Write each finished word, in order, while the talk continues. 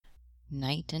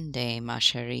Night and day, ma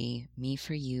chérie, me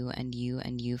for you and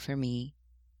you for me.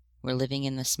 We're living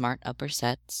in the smart upper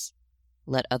sets.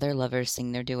 Let other lovers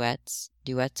sing their duets.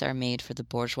 Duets are made for the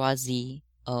bourgeoisie.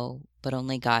 Oh, but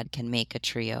only God can make a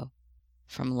trio.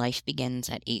 From Life Begins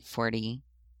at 8:40.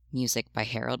 Music by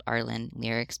Harold Arlen.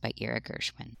 Lyrics by Ira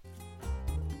Gershwin.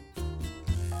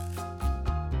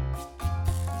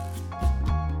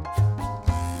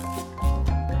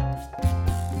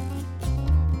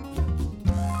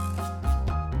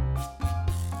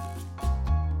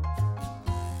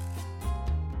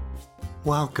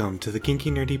 Welcome to the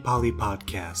Kinky Nerdy Poly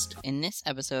Podcast. In this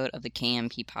episode of the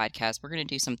KMP podcast, we're going to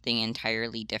do something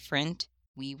entirely different.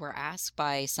 We were asked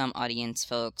by some audience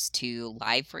folks to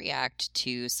live react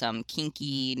to some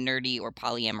kinky, nerdy, or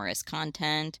polyamorous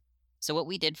content. So what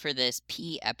we did for this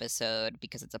P episode,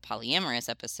 because it's a polyamorous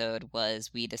episode,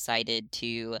 was we decided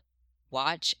to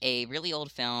watch a really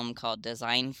old film called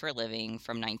Design for Living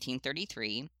from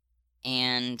 1933,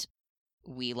 and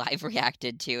we live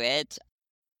reacted to it.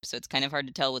 So it's kind of hard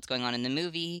to tell what's going on in the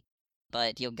movie,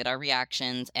 but you'll get our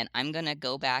reactions, and I'm going to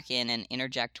go back in and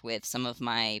interject with some of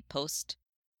my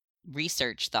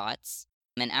post-research thoughts.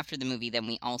 And after the movie, then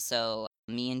me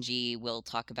and G will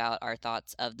talk about our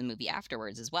thoughts of the movie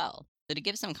afterwards as well. So to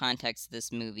give some context to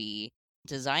this movie,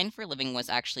 Design for Living was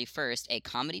actually first a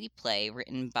comedy play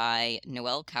written by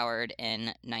Noel Coward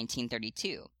in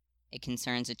 1932. It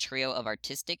concerns a trio of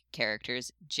artistic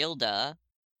characters, Gilda,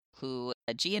 who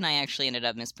G and I actually ended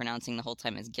up mispronouncing the whole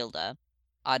time as Gilda,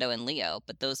 Otto and Leo,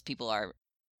 but those people are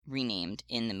renamed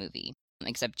in the movie,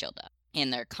 except Gilda,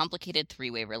 and their complicated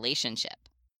three-way relationship.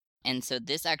 And so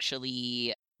this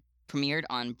actually premiered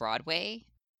on Broadway,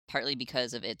 partly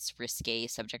because of its risque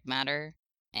subject matter,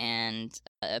 and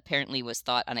apparently was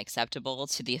thought unacceptable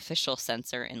to the official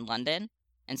censor in London.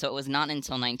 And so it was not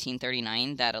until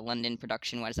 1939 that a London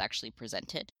production was actually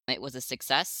presented. It was a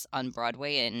success on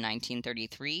Broadway in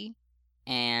 1933,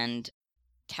 and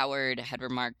Coward had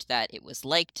remarked that it was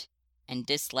liked and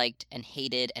disliked and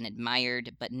hated and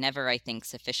admired, but never, I think,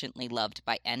 sufficiently loved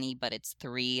by any but its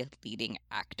three leading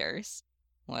actors.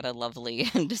 What a lovely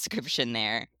description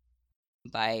there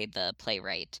by the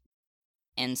playwright.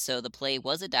 And so the play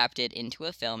was adapted into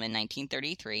a film in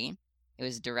 1933. It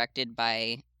was directed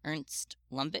by Ernst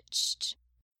Lubitsch,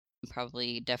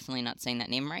 definitely not saying that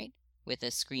name right, with a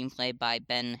screenplay by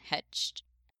Ben Hecht,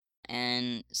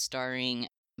 and starring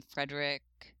Frederick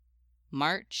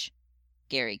March,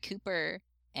 Gary Cooper,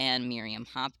 and Miriam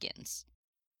Hopkins.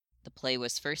 The play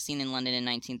was first seen in London in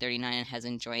 1939 and has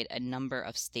enjoyed a number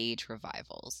of stage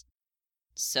revivals.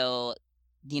 So,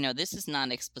 this is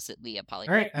not explicitly a poly.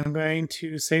 All right, I'm going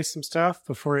to say some stuff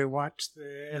before we watch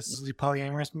this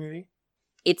polyamorous movie.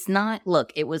 It's not.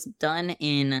 Look, it was done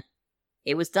in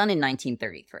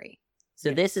 1933. So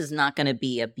Yeah. This is not going to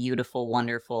be a beautiful,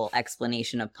 wonderful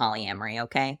explanation of polyamory,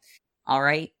 okay? All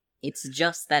right? It's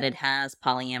just that it has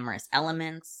polyamorous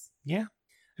elements. Yeah.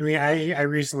 I mean, I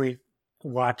recently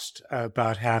watched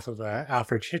about half of a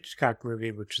Alfred Hitchcock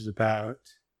movie, which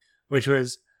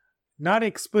was not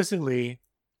explicitly,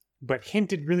 but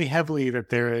hinted really heavily that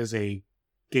there is a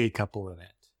gay couple in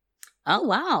it. Oh,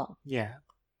 wow. Yeah.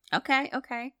 Okay.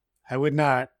 I would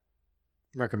not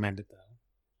recommend it, though,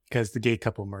 because the gay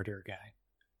couple murder a guy.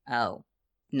 Oh,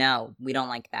 no, we don't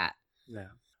like that. No.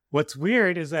 What's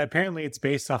weird is that apparently it's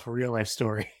based off a real-life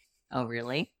story. Oh,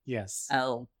 really? Yes.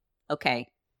 Oh, okay.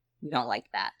 We don't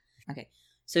like that. Okay.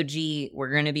 So, G,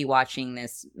 we're going to be watching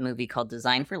this movie called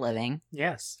Design for Living.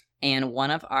 Yes. And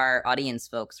one of our audience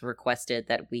folks requested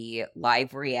that we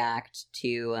live react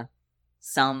to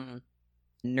some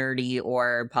nerdy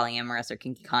or polyamorous or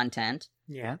kinky content.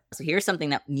 Yeah. So here's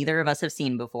something that neither of us have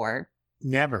seen before.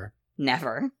 Never.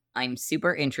 I'm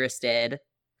super interested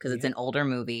because it's an older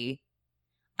movie.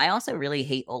 I also really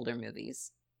hate older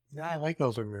movies. No, I like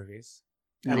older movies.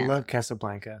 I No. love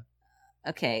Casablanca.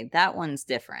 Okay, that one's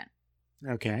different.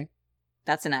 Okay.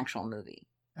 That's an actual movie.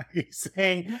 Are you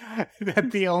saying that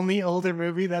the only older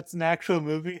movie that's an actual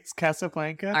movie is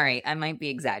Casablanca? All right, I might be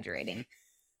exaggerating.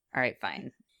 All right,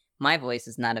 fine. My voice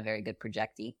is not a very good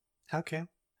projectee. Okay.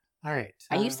 All right.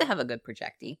 I used to have a good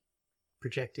projectee.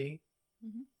 Projectee?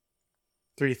 Mhm.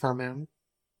 Three thumb M?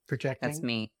 Projecting? That's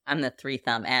me. I'm the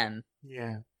 3-thumb M.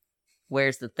 Yeah.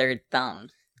 Where's the third thumb?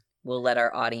 We'll let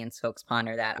our audience folks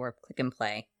ponder that or click and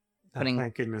play. Putting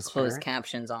thank goodness closed for it.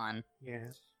 captions on.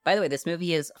 Yeah. By the way, this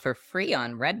movie is for free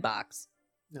on Redbox,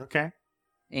 Okay.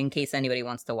 in case anybody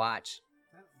wants to watch.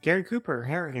 Gary Cooper.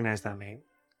 I recognize that name.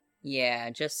 Yeah,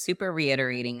 just super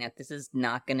reiterating that this is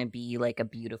not going to be like a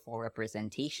beautiful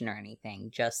representation or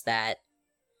anything. Just that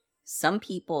some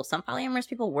polyamorous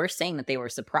people were saying that they were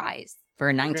surprised for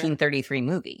a 1933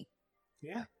 movie.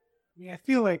 Yeah. I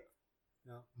feel like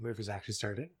the movie's actually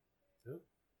started. Oh.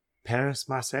 Paris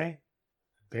Marseille.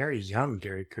 Very young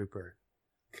Gary Cooper.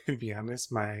 To be honest,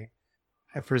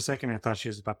 for a second I thought she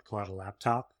was about to pull out a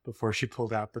laptop before she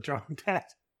pulled out the drawing pad.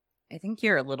 I think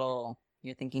you're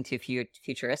thinking too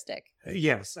futuristic.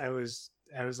 Yes, I was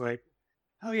like,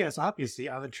 oh yes, obviously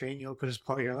on the train you'll just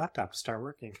pull out your laptop to start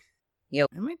working. I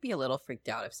might be a little freaked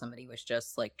out if somebody was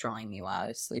just like drawing me while I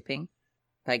was sleeping.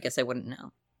 But I guess I wouldn't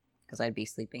know because I'd be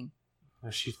sleeping.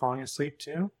 Was she falling asleep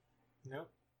too? No.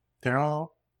 They're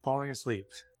all falling asleep.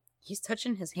 He's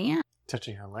touching his hand.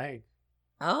 Touching her leg.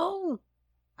 Oh,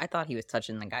 I thought he was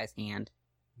touching the guy's hand.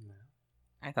 No.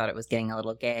 I thought it was getting a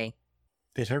little gay.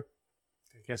 I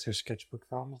guess her sketchbook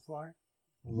fell on the floor.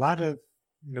 A lot of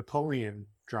Napoleon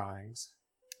drawings.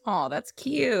 Oh, that's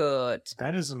cute.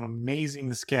 That is an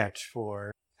amazing sketch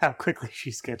for how quickly she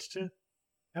sketched it.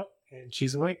 Oh, and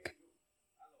she's awake.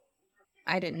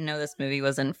 I didn't know this movie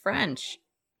was in French.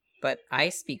 But I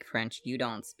speak French, you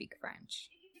don't speak French.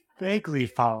 Vaguely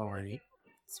following.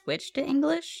 Switch to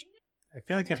English? I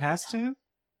feel like it has to.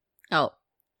 Oh,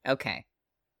 okay.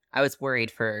 I was worried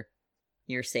for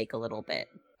your sake a little bit.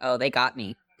 Oh, they got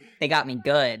me. They got me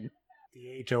good. The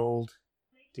age-old.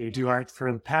 Do you do art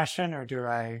for the passion, or do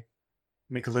I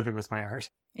make a living with my art?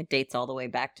 It dates all the way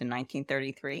back to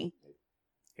 1933.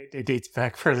 It dates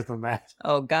back further than that.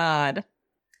 Oh, God.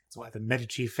 That's why the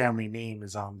Medici family name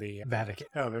is on the Vatican.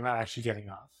 Oh, they're not actually getting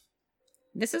off.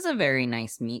 This is a very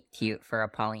nice meet cute for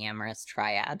a polyamorous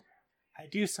triad. I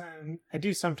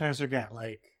do sometimes forget,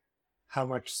 like, how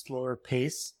much slower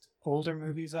paced older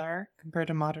movies are compared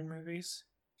to modern movies.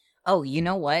 Oh, you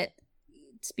know what?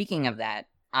 Speaking of that,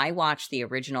 I watched the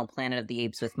original Planet of the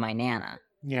Apes with my Nana.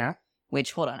 Yeah.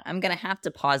 Which, hold on, I'm going to have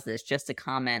to pause this just to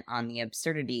comment on the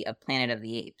absurdity of Planet of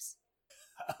the Apes.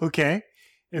 Okay.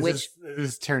 Is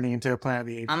this turning into a Planet of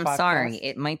the Apes I'm podcast? sorry,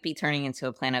 it might be turning into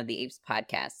a Planet of the Apes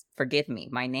podcast. Forgive me.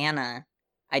 My Nana,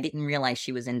 I didn't realize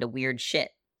she was into weird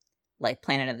shit like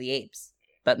Planet of the Apes.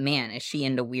 But man, is she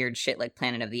into weird shit like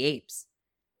Planet of the Apes.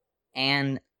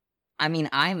 And, I mean,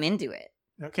 I'm into it.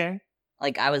 Okay.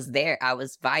 Like, I was there. I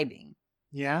was vibing.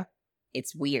 Yeah?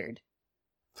 It's weird.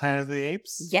 Planet of the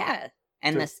Apes? Yeah.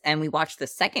 And we watched the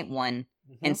second one,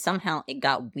 and somehow it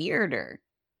got weirder.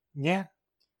 Yeah.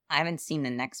 I haven't seen the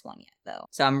next one yet, though.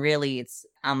 So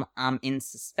I'm in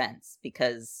suspense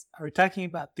because... Are we talking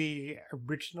about the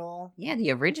original? Yeah,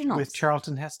 the original. With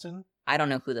Charlton Heston? I don't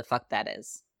know who the fuck that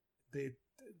is. The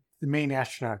main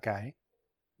astronaut guy.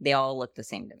 They all look the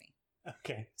same to me.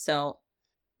 Okay. So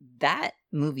that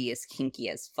movie is kinky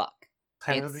as fuck.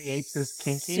 Planet of the Apes is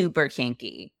kinky? Super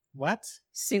kinky. What?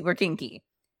 Super kinky.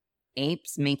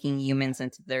 Apes making humans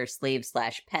into their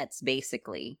slaves/pets,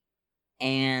 basically.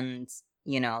 And,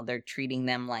 you know, they're treating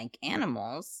them like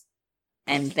animals.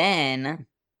 And then...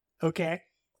 Okay.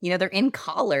 You know, they're in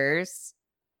collars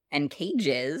and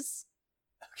cages.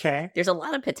 Okay. There's a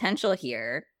lot of potential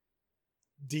here.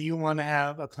 Do you want to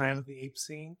have a Planet of the Apes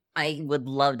scene? I would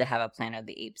love to have a Planet of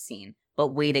the Apes scene. But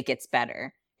wait, it gets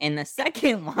better. In the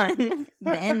second one,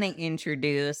 then they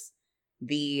introduce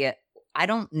I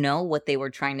don't know what they were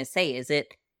trying to say. Is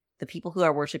it the people who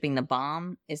are worshiping the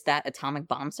bomb? Is that atomic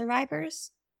bomb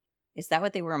survivors? Is that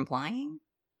what they were implying?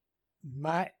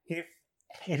 It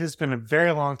has been a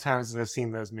very long time since I've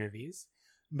seen those movies.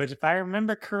 But if I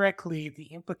remember correctly,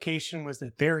 the implication was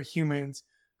that there were humans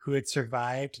who had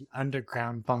survived in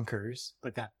underground bunkers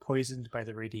but got poisoned by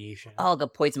the radiation. Oh, the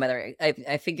poison by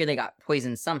the... I figured they got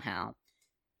poisoned somehow.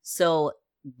 So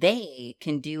they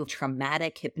can do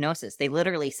traumatic hypnosis. They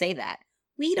literally say that.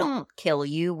 We don't kill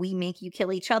you, we make you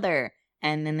kill each other.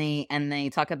 And then they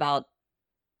talk about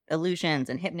illusions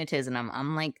and hypnotism.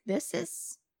 I'm like, this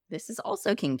is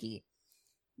also kinky,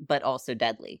 but also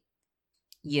deadly.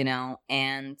 You know,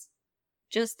 and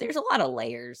just there's a lot of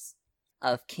layers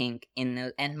of kink in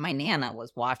the, and my Nana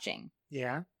was watching.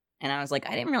 Yeah. And I was like,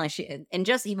 I didn't realize and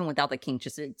just even without the kink,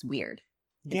 just it's weird.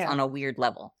 It's on a weird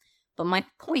level. But my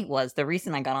point was, the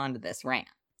reason I got onto this rant.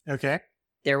 Okay.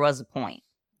 There was a point.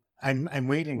 I'm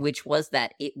waiting. Which was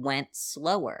that it went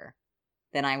slower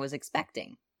than I was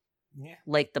expecting. Yeah.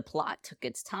 Like the plot took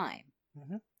its time.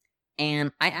 Mm-hmm.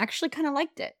 And I actually kind of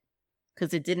liked it.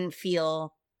 Because it didn't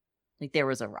feel like there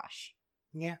was a rush.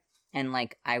 Yeah. And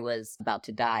like I was about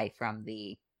to die from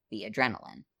the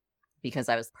adrenaline. Because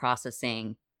I was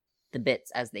processing the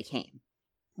bits as they came.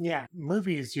 Yeah.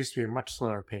 Movies used to be much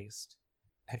slower paced.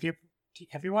 Have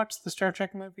you watched the Star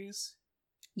Trek movies?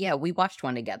 Yeah, we watched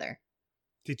one together.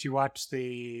 Did you watch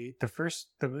the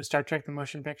Star Trek the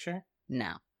motion picture?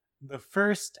 No. The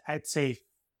first, I'd say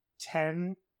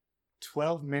 10,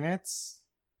 12 minutes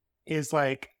is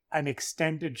like an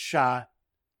extended shot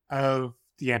of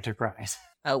the Enterprise.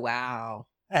 Oh, wow.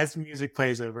 As music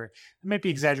plays over. I might be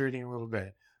exaggerating a little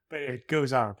bit, but it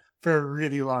goes on for a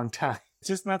really long time. It's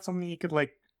just not something you could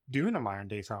like do in a modern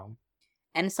day film.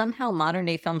 And somehow modern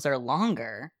day films are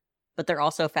longer, but they're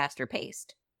also faster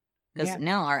paced. Because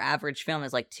now our average film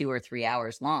is like 2 or 3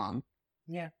 hours long.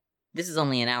 Yeah. This is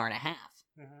only an hour and a half,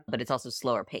 but it's also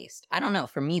slower paced. I don't know.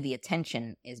 For me, the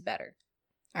attention is better.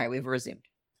 All right, we've resumed.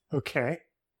 Okay.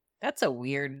 That's a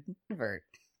weird advert.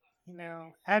 You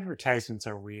know, advertisements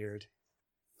are weird.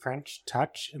 French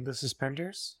touch in the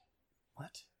suspenders?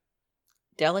 What?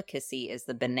 Delicacy is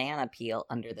the banana peel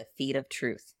under the feet of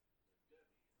truth.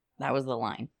 That was the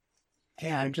line.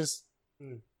 Yeah,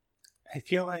 I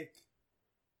feel like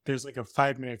there's like a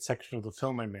 5-minute section of the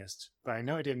film I missed, but I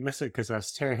know I didn't miss it because I was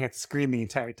staring at the screen the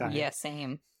entire time. Yeah,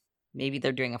 same. Maybe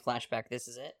they're doing a flashback. This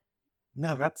is it?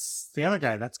 No, that's the other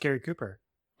guy. That's Gary Cooper.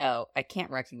 Oh, I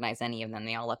can't recognize any of them.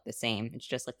 They all look the same. It's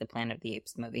just like the Planet of the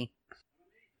Apes movie.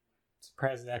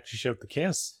 Surprised it actually showed the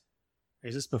kiss.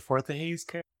 Is this before the Hays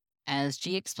Code? As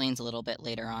G explains a little bit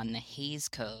later on, the Hays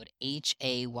Code,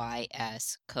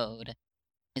 Hays code,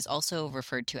 is also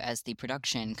referred to as the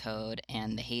Production Code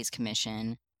and the Hays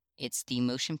Commission. It's the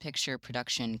Motion Picture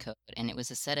Production Code, and it was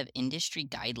a set of industry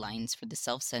guidelines for the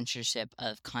self-censorship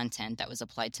of content that was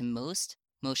applied to most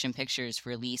motion pictures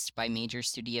released by major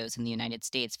studios in the United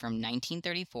States from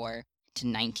 1934 to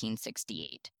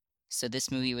 1968. So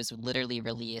this movie was literally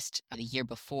released the year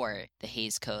before the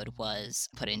Hays Code was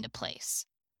put into place.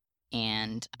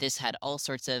 And this had all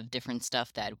sorts of different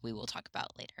stuff that we will talk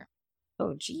about later.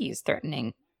 Oh, geez,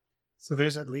 threatening. So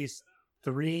there's at least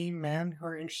 3 men who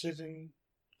are interested in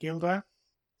Gilda?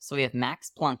 So we have Max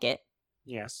Plunkett.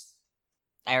 Yes.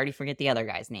 I already forget the other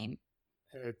guy's name.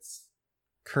 It's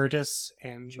Curtis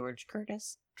and... George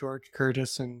Curtis? George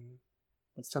Curtis and...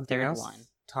 What's something the third else? one?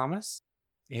 Thomas?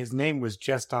 His name was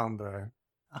just on the...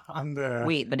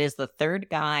 Wait, but is the third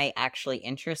guy actually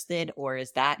interested, or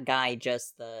is that guy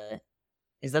just the...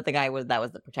 Is that the guy that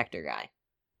was the protector guy?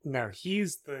 No,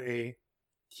 he's the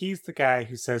guy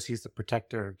who says he's the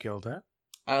protector of Gilda.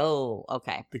 Oh,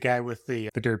 okay. The guy with the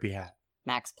derby hat.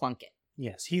 Max Plunkett.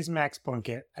 Yes, he's Max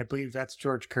Plunkett. I believe that's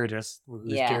George Curtis,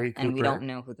 who's yeah, Gary Cooper. And we don't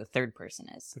know who the third person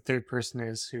is. The third person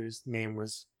is whose name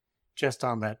was just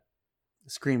on that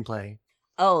screenplay.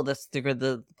 Oh,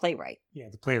 the playwright. Yeah,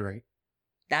 the playwright.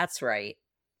 That's right.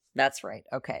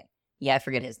 Okay. Yeah, I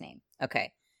forget his name.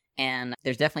 Okay. And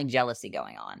there's definitely jealousy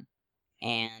going on.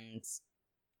 And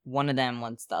one of them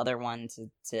wants the other one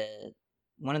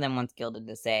one of them wants Gilda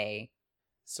to say...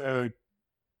 So,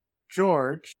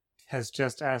 George has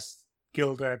just asked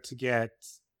Gilda to get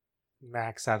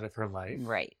Max out of her life.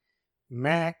 Right.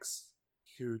 Max,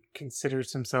 who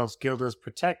considers himself Gilda's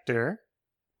protector,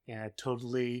 in a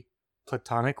totally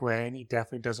platonic way, and he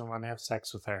definitely doesn't want to have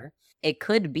sex with her. It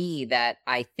could be that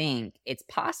I think it's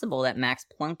possible that Max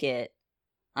Plunkett,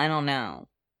 I don't know,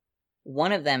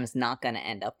 one of them is not going to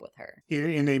end up with her.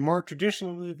 In a more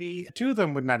traditional movie, 2 of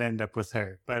them would not end up with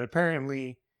her, but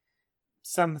apparently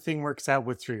something works out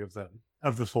with 3 of them,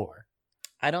 of the 4.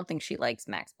 I don't think she likes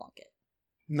Max Plunkett.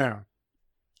 No.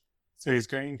 So he's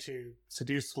going to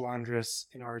seduce Laundress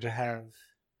in order to have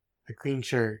a clean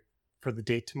shirt for the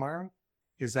date tomorrow?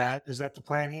 Is that the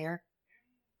plan here?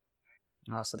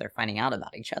 Oh, so they're finding out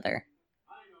about each other.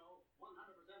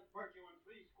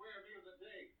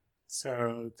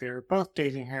 So they're both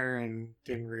dating her and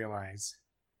didn't realize.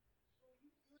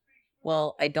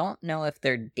 Well, I don't know if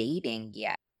they're dating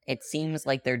yet. It seems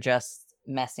like they're just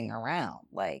messing around.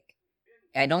 Like,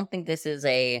 I don't think this is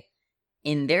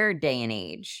in their day and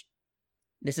age,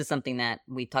 this is something that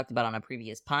we talked about on a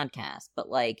previous podcast, but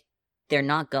like, they're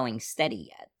not going steady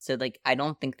yet. So like, I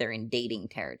don't think they're in dating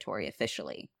territory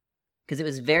officially. Because it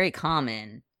was very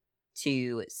common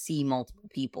to see multiple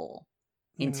people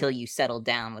until you settled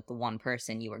down with the one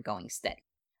person you were going steady.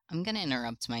 I'm going to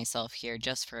interrupt myself here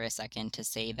just for a second to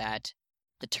say that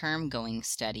the term going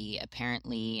steady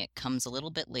apparently comes a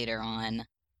little bit later on.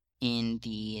 In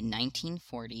the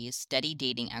 1940s, steady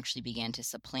dating actually began to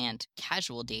supplant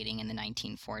casual dating in the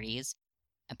 1940s.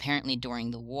 Apparently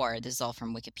during the war, this is all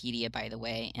from Wikipedia, by the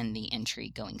way, and the entry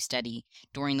going steady.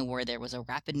 During the war, there was a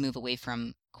rapid move away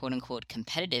from quote-unquote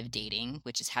competitive dating,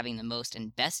 which is having the most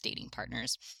and best dating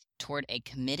partners, toward a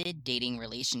committed dating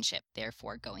relationship,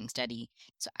 therefore going steady.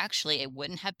 So actually, it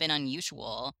wouldn't have been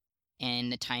unusual in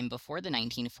the time before the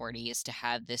 1940s to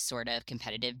have this sort of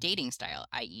competitive dating style,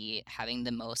 i.e. having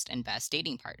the most and best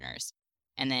dating partners.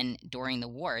 And then during the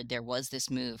war, there was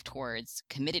this move towards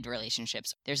committed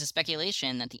relationships. There's a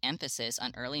speculation that the emphasis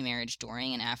on early marriage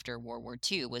during and after World War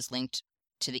II was linked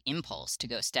to the impulse to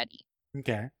go steady.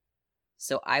 Okay.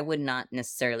 So I would not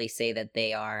necessarily say that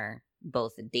they are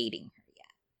both dating her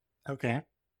yet. Okay.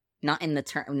 Not in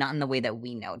the way that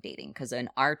we know dating, because in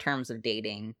our terms of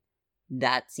dating,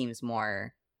 that seems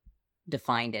more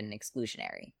defined and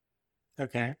exclusionary.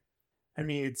 Okay. I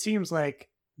mean, it seems like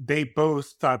they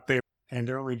both thought and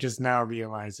they're only just now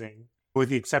realizing, with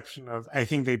the exception of, I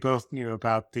think they both knew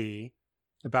about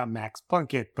Max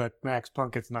Plunkett, but Max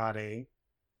Plunkett's not a.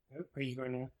 Are you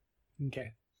going to?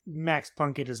 Okay. Max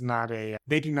Plunkett is not a.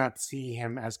 They do not see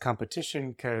him as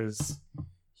competition because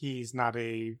he's not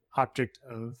a object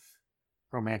of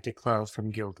romantic love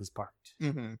from Gilda's part.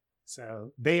 Mm-hmm.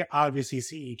 So they obviously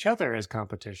see each other as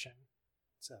competition.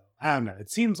 So I don't know.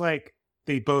 It seems like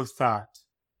they both thought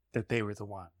that they were the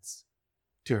ones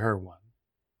to her one.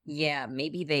 Yeah,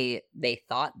 maybe they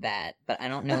thought that, but I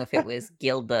don't know if it was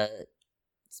Gilda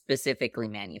specifically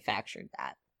manufactured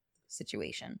that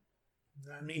situation.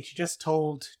 I mean, she just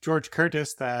told George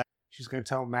Curtis that she's going to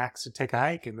tell Max to take a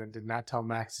hike and then did not tell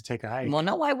Max to take a hike. Well,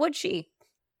 no, why would she?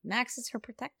 Max is her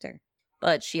protector.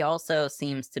 But she also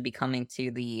seems to be coming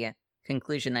to the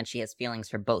conclusion that she has feelings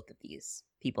for both of these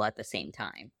people at the same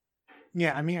time.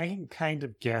 Yeah, I mean, I can kind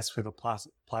of guess where the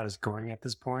plot is going at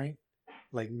this point.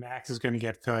 Like, Max is going to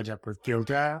get fed up with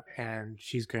Gilda, and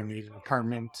she's going to need an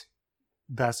apartment.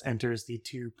 Thus enters the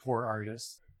two poor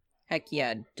artists. Heck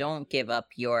yeah, don't give up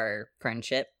your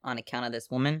friendship on account of this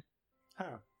woman.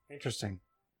 Oh, interesting.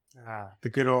 The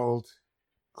good old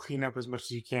clean up as much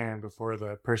as you can before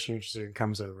the person you're interested in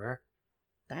comes over.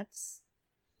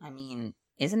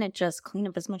 Isn't it just clean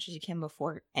up as much as you can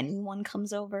before anyone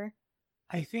comes over?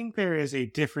 I think there is a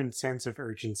different sense of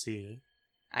urgency.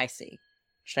 I see.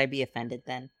 Should I be offended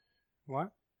then?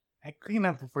 What? I clean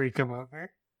up before you come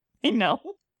over? No.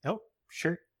 Oh,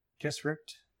 shirt just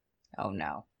ripped. Oh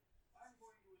no.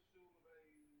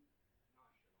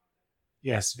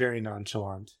 Yes, very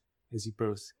nonchalant, as you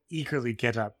both eagerly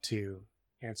get up to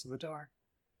answer the door.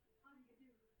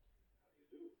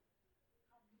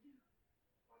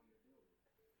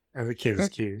 Oh, the kid is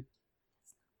cute.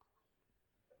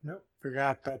 Nope,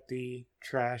 forgot that the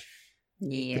trash,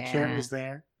 the chair was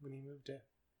there when he moved it.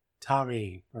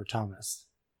 Tommy, or Thomas.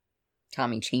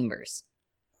 Tommy Chambers.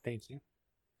 Thank you.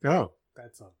 Oh,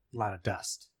 that's a lot of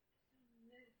dust.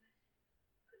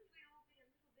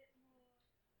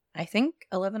 I think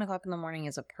 11 o'clock in the morning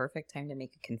is a perfect time to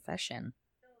make a confession.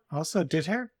 Also, did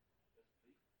her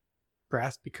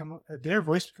voice become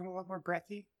a lot more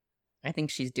breathy? I think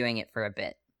she's doing it for a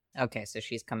bit. Okay, so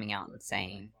she's coming out and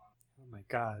saying, oh my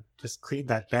god, just clean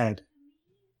that bed.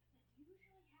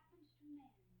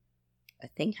 A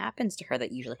thing happens to her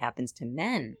that usually happens to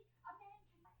men.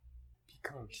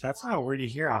 Because that's not a word you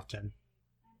hear often.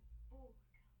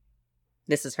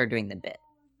 This is her doing the bit.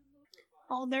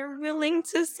 Oh, they're willing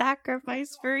to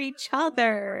sacrifice for each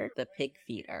other. The pig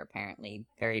feet are apparently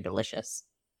very delicious.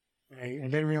 I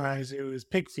didn't realize it was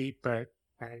pig feet, but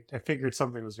I figured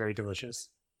something was very delicious.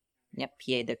 Yep,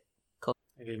 pied de coq.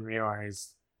 I didn't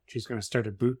realize she's going to start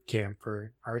a boot camp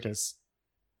for artists.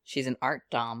 She's an art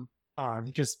dom. Oh, and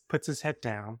he just puts his head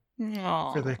down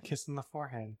for the kiss on the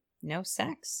forehead. No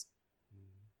sex.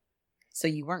 So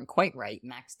you weren't quite right.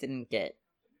 Max didn't get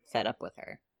fed up with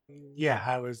her. Yeah,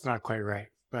 I was not quite right,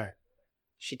 but...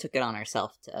 she took it on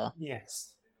herself to...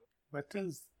 Yes. What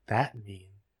does that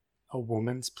mean? A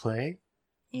woman's play?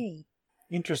 Hey.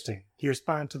 Interesting. He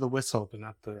responded to the whistle, but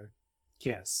not the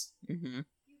kiss. Mm-hmm.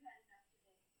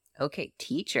 Okay,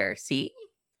 teacher, see?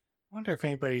 I wonder if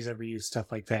anybody's ever used stuff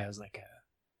like that as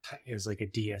like a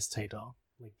DS title.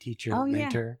 Like teacher,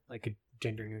 mentor, like a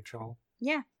gender neutral.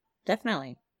 Yeah,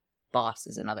 definitely. Boss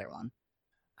is another one.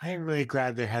 I am really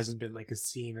glad there hasn't been like a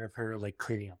scene of her like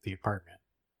cleaning up the apartment.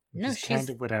 Which is kind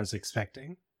of what I was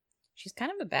expecting. She's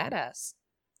kind of a badass.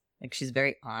 Like, she's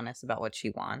very honest about what she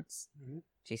wants. Mm-hmm.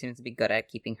 She seems to be good at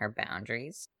keeping her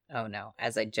boundaries. Oh no,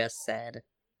 as I just said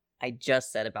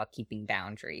about keeping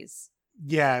boundaries.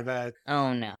 Yeah, that.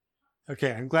 Oh no.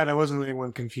 Okay, I'm glad I wasn't the only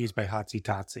one confused by Hotsy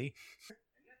Totsy.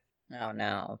 Oh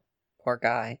no. Poor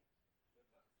guy.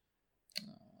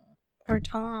 Poor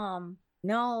Tom.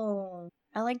 No.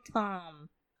 I like Tom.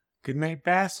 Goodnight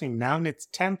Basting, now in its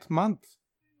 10th month.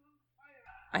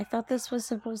 I thought this was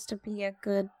supposed to be a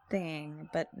good thing,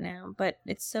 but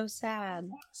it's so sad.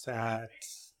 Sad.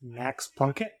 Max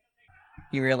Plunkett?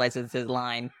 He realizes his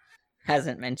line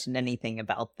hasn't mentioned anything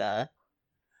about the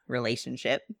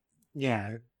relationship.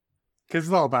 Yeah, because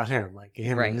it's all about him, like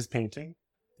him right. And his painting.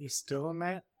 He's still in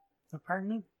that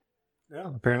apartment?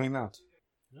 No, apparently not.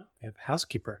 No, they have a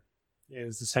housekeeper.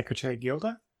 Is the secretary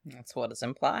Gilda? That's what is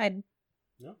implied.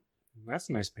 No, that's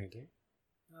a nice painting.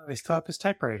 Oh, they still have his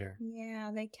typewriter. Yeah,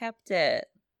 they kept it.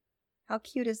 How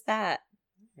cute is that?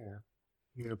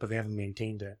 Yeah, but they haven't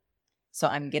maintained it. So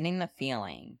I'm getting the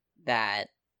feeling that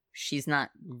she's not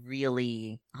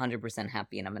really 100%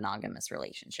 happy in a monogamous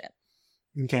relationship.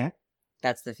 Okay.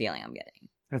 That's the feeling I'm getting.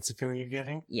 That's the feeling you're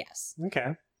getting? Yes.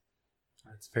 Okay.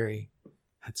 That's very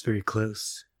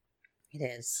close. It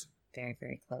is. Very,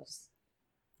 very close.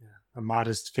 Yeah. A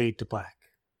modest fade to black.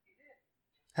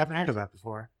 Haven't heard of that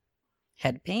before.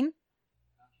 Head pain?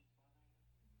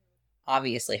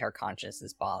 Obviously, her conscience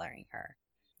is bothering her.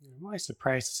 I'm always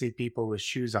surprised to see people with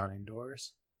shoes on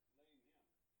indoors.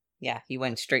 Yeah, he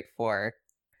went straight for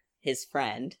his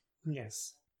friend.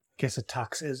 Yes. Guess it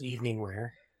talks as evening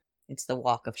wear. It's the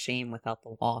walk of shame without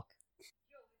the walk.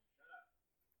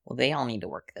 Well, they all need to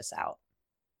work this out.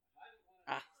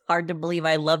 Hard to believe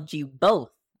I loved you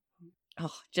both.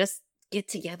 Oh, just get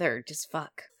together. Just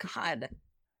fuck. God.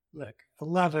 Look, a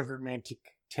lot of romantic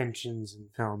tensions in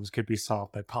films could be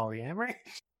solved by polyamory.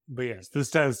 But yes,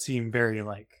 this does seem very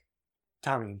like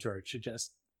Tommy and George should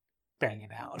just bang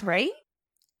it out. Right?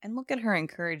 And look at her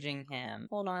encouraging him.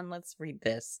 Hold on, let's read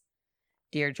this.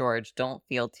 Dear George, don't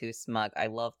feel too smug. I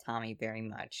love Tommy very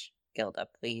much. Gilda,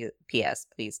 please, P.S.,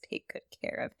 please take good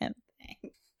care of him.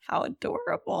 Thanks. How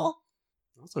adorable.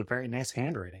 Also very nice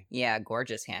handwriting. Yeah,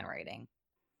 gorgeous handwriting.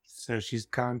 So she's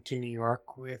gone to New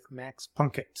York with Max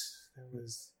Plunkett.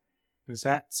 Was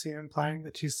that scene implying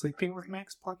that she's sleeping with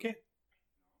Max Plunkett?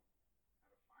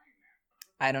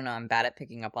 I don't know. I'm bad at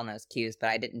picking up on those cues, but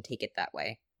I didn't take it that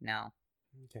way. No.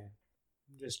 Okay.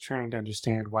 I'm just trying to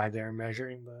understand why they're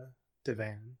measuring the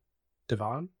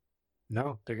divan?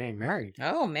 No, they're getting married.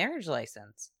 Oh, marriage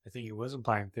license. I think it was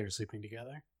implying that they were sleeping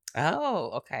together.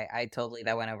 Oh, okay.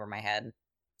 That went over my head.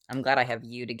 I'm glad I have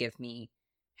you to give me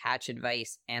Hatch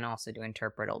advice and also to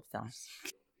interpret old films.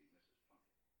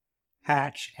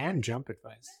 Hatch and jump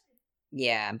advice.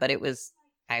 Yeah, but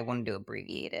I wanted to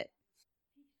abbreviate it.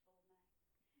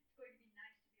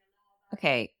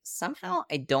 Okay, somehow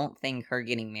I don't think her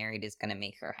getting married is going to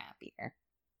make her happier.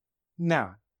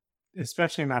 No,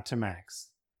 especially not to Max.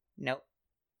 Nope.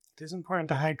 It is important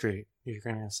to hydrate if you're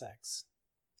going to have sex.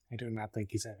 I do not think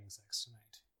he's having sex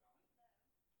tonight.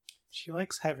 She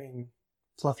likes having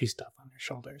fluffy stuff on her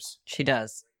shoulders. She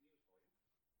does.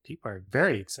 People are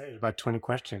very excited about 20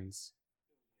 Questions.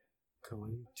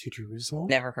 Going to Jerusalem?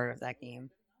 Never heard of that game.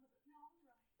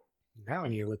 Now I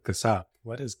need to look this up.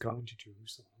 What is Going to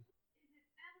Jerusalem?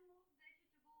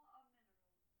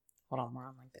 Hold on, we're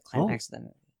on like the climax of the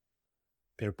movie.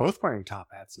 They're both wearing top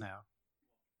hats now.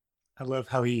 I love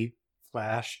how he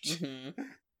flashed. Mm-hmm.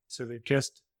 So they've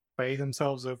just invited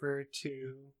themselves over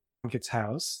to Plunkett's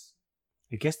house.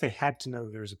 I guess they had to know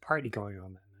there was a party going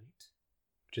on that night,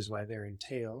 which is why they're in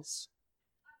tails.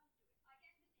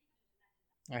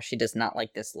 Oh, she does not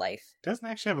like this life. Doesn't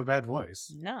actually have a bad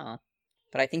voice. No.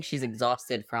 But I think she's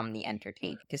exhausted from the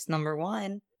entertainment. Kiss number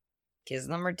 1. Kiss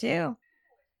number 2.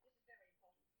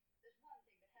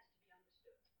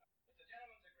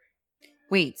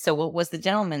 Wait, so what was the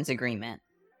gentleman's agreement?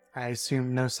 I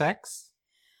assume no sex?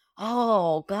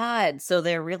 Oh, God. So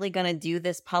they're really going to do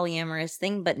this polyamorous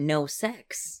thing, but no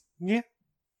sex. Yeah.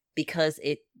 Because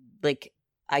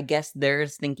I guess they're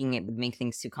thinking it would make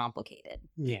things too complicated.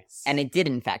 Yes. And it did,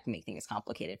 in fact, make things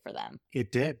complicated for them.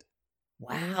 It did.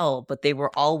 Wow. But they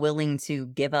were all willing to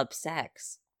give up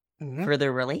sex for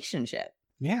their relationship.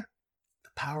 Yeah. The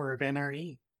power of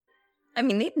NRE. I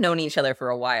mean, they've known each other for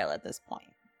a while at this point.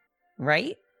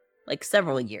 Right? Like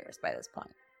several years by this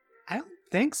point. I don't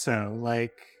think so.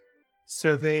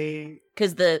 So they...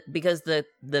 Because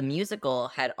the musical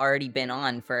had already been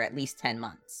on for at least 10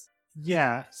 months.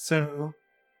 Yeah, so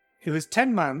it was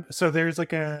 10 months. So there's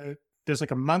like a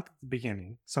month at the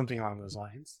beginning, something along those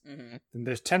lines. Mm-hmm. Then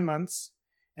there's 10 months.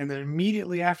 And then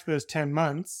immediately after those 10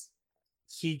 months,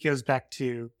 he goes back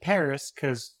to Paris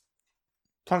because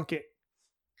Plunkett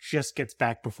just gets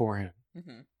back before him.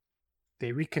 Mm-hmm.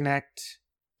 They reconnect.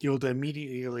 Gilda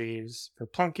immediately leaves for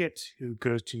Plunkett, who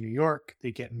goes to New York.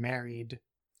 They get married.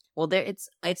 Well, it's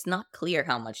not clear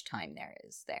how much time there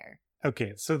is there.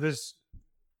 Okay, so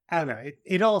I don't know.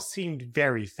 It all seemed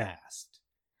very fast.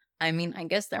 I mean, I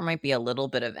guess there might be a little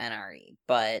bit of NRE,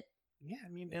 but... Yeah, I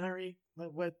mean, NRE,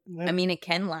 what? I mean, it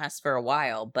can last for a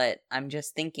while, but I'm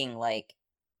just thinking,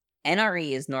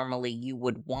 NRE is normally you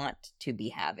would want to be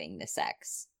having the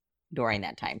sex during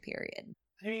that time period.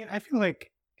 I mean, I feel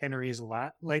like NRE is a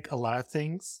lot of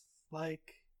things.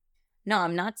 No,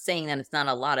 I'm not saying that it's not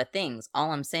a lot of things.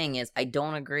 All I'm saying is I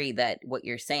don't agree that what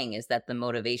you're saying is that the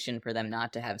motivation for them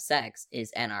not to have sex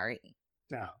is NRE.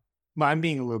 No. Well, I'm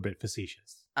being a little bit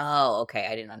facetious. Oh, okay.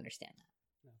 I didn't understand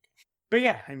that. Okay. But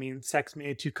yeah, I mean, sex made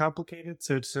it too complicated,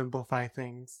 so to simplify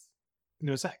things,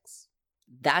 no sex.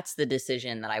 that's the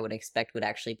decision that I would expect would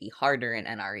actually be harder in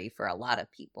NRE for a lot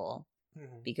of people.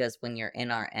 Because when you're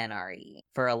in our NRE,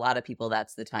 for a lot of people,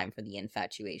 that's the time for the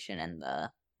infatuation and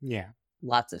the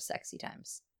lots of sexy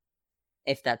times.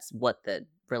 If that's what the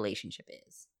relationship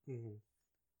is.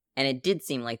 And it did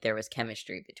seem like there was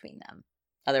chemistry between them.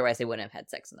 Otherwise, they wouldn't have had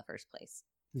sex in the first place.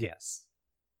 Yes.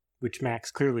 Which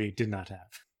Max clearly did not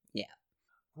have. Yeah.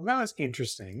 Well, that was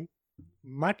interesting.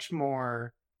 Much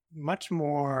more.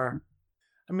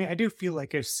 I mean, I do feel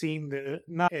like I've seen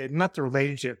not the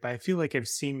relationship, but I feel like I've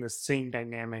seen the same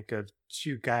dynamic of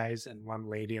two guys and one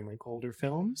lady in like older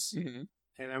films. And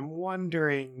I'm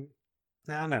wondering,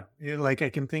 I don't know, like I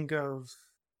can think of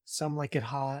Some Like It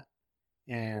Hot,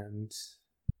 and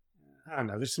I don't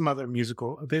know, there's some other movies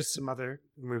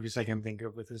I can think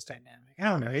of with this dynamic. I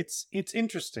don't know, it's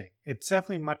interesting. It's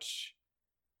definitely much.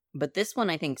 But this one,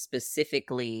 I think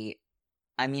specifically,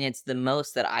 I mean, it's the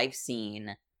most that I've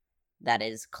seen that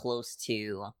is close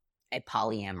to a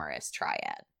polyamorous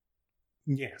triad.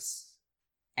 Yes.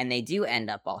 And they do end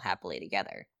up all happily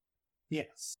together.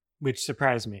 Yes. Which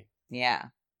surprised me. Yeah.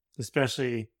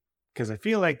 Especially because I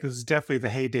feel like this is definitely the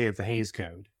heyday of the Hays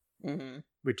Code.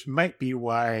 Which might be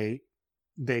why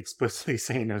they explicitly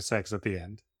say no sex at the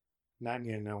end. Not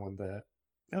yet knowing that.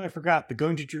 Oh, I forgot. The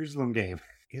Going to Jerusalem game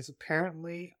is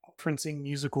apparently referencing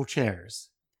musical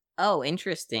chairs. Oh,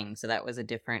 interesting. So that was a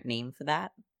different name for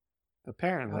that?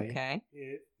 Apparently. Okay.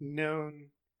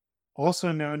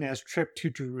 Also known as Trip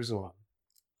to Jerusalem.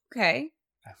 Okay.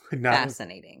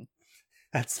 Fascinating.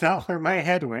 That's not where my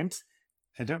head went.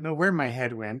 I don't know where my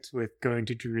head went with Going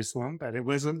to Jerusalem, but it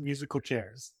wasn't musical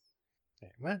chairs. Okay,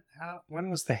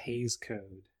 when was the Hays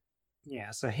Code?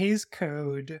 Yeah, so Hays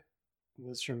Code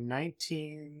was from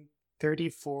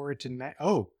 1934 to...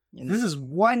 this is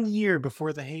 1 year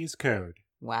before the Hays Code.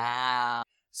 Wow.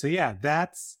 So yeah,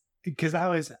 that's because I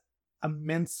was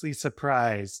immensely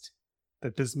surprised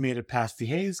that this made it past the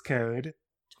Hays Code.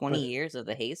 20 years of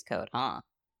the Hays Code, huh?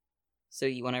 So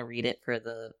you want to read it for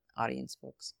the audience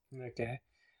folks? Okay.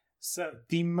 So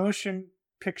the Motion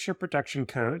Picture Production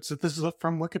Code. So this is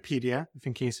from Wikipedia, if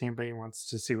in case anybody wants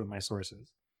to see what my source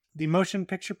is. The Motion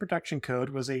Picture Production Code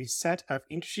was a set of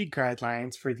industry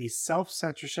guidelines for the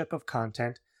self-censorship of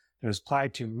content that was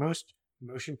applied to most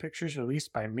motion pictures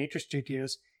released by major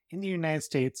studios in the United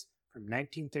States from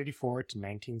 1934 to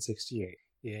 1968.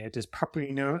 It is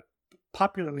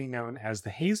popularly known as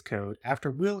the Hays Code after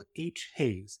Will H.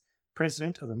 Hays,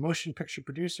 president of the Motion Picture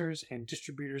Producers and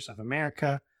Distributors of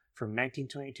America from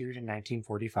 1922 to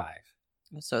 1945.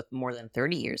 So more than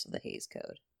 30 years of the Hays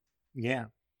Code. Yeah.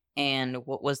 And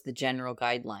what was the general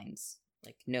guidelines?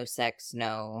 Like no sex,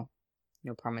 no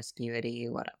promiscuity,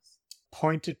 what else?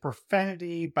 Pointed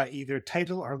profanity by either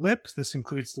title or lips. This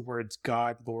includes the words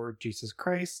God, Lord, Jesus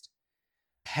Christ,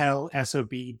 hell,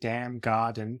 SOB, damn,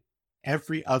 God, and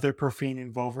every other profane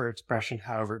and vulgar expression,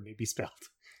 however it may be spelled.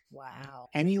 Wow.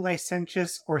 Any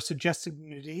licentious or suggested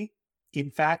nudity, in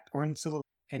fact or in syllable,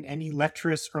 and any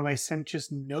lecherous or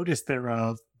licentious notice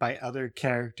thereof by other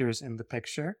characters in the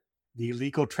picture, the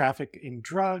illegal traffic in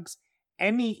drugs,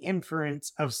 any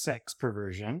inference of sex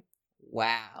perversion.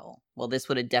 Wow. Well, this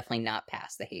would have definitely not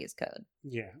passed the Hays Code.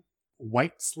 Yeah.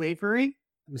 White slavery,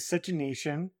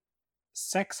 miscegenation,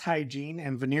 sex hygiene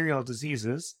and venereal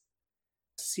diseases,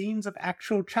 scenes of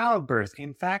actual childbirth,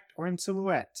 in fact or in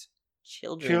silhouette,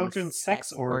 children's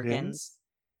sex organs,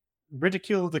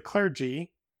 ridicule of the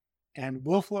clergy, and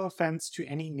willful offense to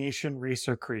any nation, race,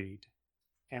 or creed.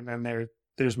 And then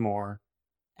there's more.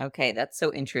 Okay, that's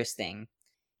so interesting.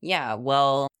 Yeah,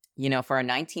 well, for a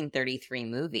 1933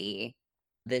 movie,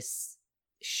 this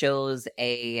shows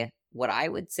what I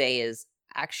would say is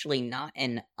actually not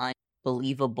an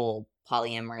unbelievable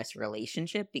polyamorous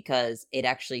relationship, because it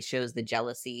actually shows the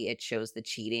jealousy, it shows the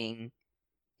cheating,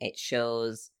 it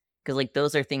shows, because like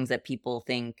those are things that people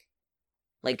think,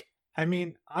 like, I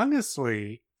mean,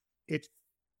 honestly, if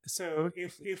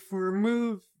we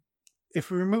remove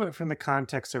it from the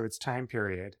context of its time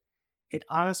period, it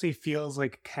honestly feels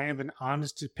like kind of an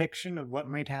honest depiction of what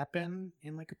might happen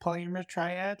in like a polyamorous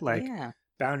triad. Like,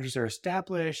 boundaries are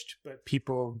established, but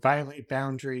people violate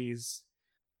boundaries.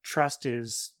 Trust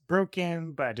is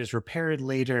broken, but is repaired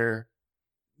later.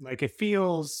 Like, it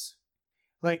feels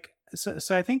like, so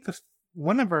I think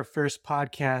one of our first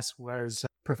podcasts was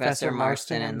Professor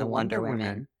Marston and the Wonder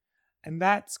Women. And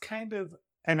that's kind of,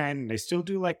 and I still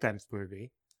do like that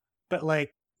movie, but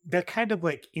like, they're kind of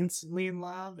like instantly in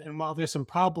love. And while there's some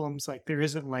problems, like there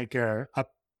isn't like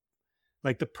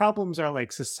like the problems are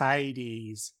like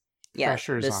society's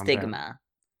pressures the on stigma. them.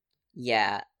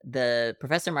 Yeah, the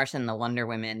Professor Marston and the Wonder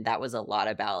Women, that was a lot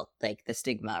about like the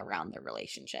stigma around the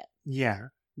relationship. Yeah.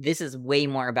 This is way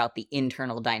more about the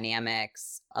internal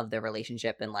dynamics of the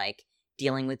relationship and like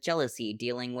dealing with jealousy,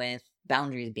 dealing with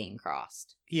boundaries being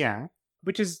crossed. Yeah.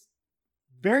 Which is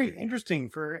very interesting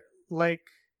for a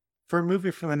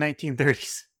movie from the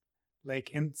 1930s.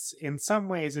 Like in some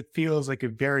ways it feels like a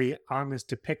very honest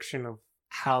depiction of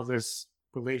how this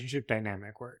relationship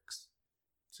dynamic works.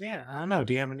 So yeah, I don't know.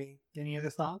 Do you have any other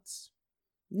thoughts?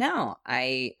 No,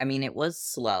 I mean it was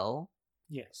slow.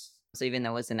 Yes. So even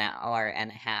though it was an hour and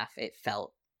a half, it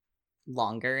felt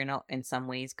longer in some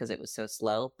ways because it was so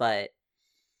slow, but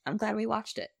I'm glad we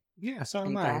watched it. Yeah, so Are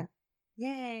am you I. glad?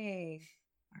 Yay.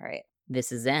 All right.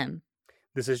 This is M.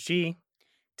 This is G.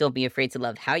 Don't be afraid to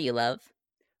love how you love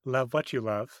Love what you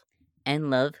love. and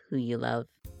love who you love.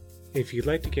 If you'd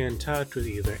like to get in touch with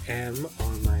either M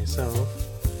or myself,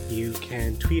 you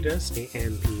can tweet us at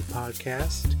KNP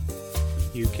Podcast.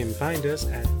 You can find us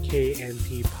at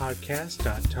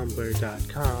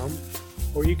knppodcast.tumblr.com,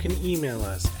 or you can email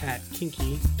us at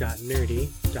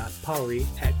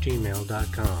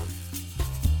kinky.nerdy.poly@gmail.com.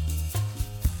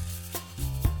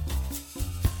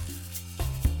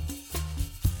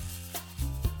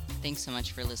 Thanks so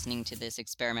much for listening to this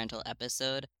experimental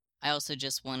episode. I also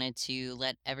just wanted to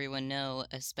let everyone know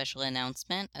a special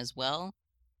announcement as well.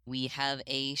 We have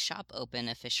a shop open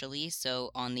officially, so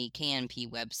on the KNP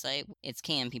website, it's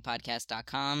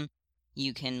knppodcast.com.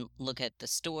 You can look at the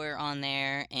store on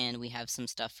there, and we have some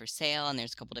stuff for sale, and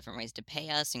there's a couple different ways to pay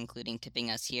us, including tipping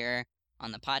us here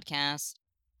on the podcast,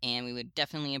 and we would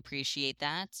definitely appreciate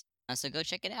that. So go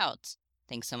check it out.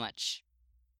 Thanks so much.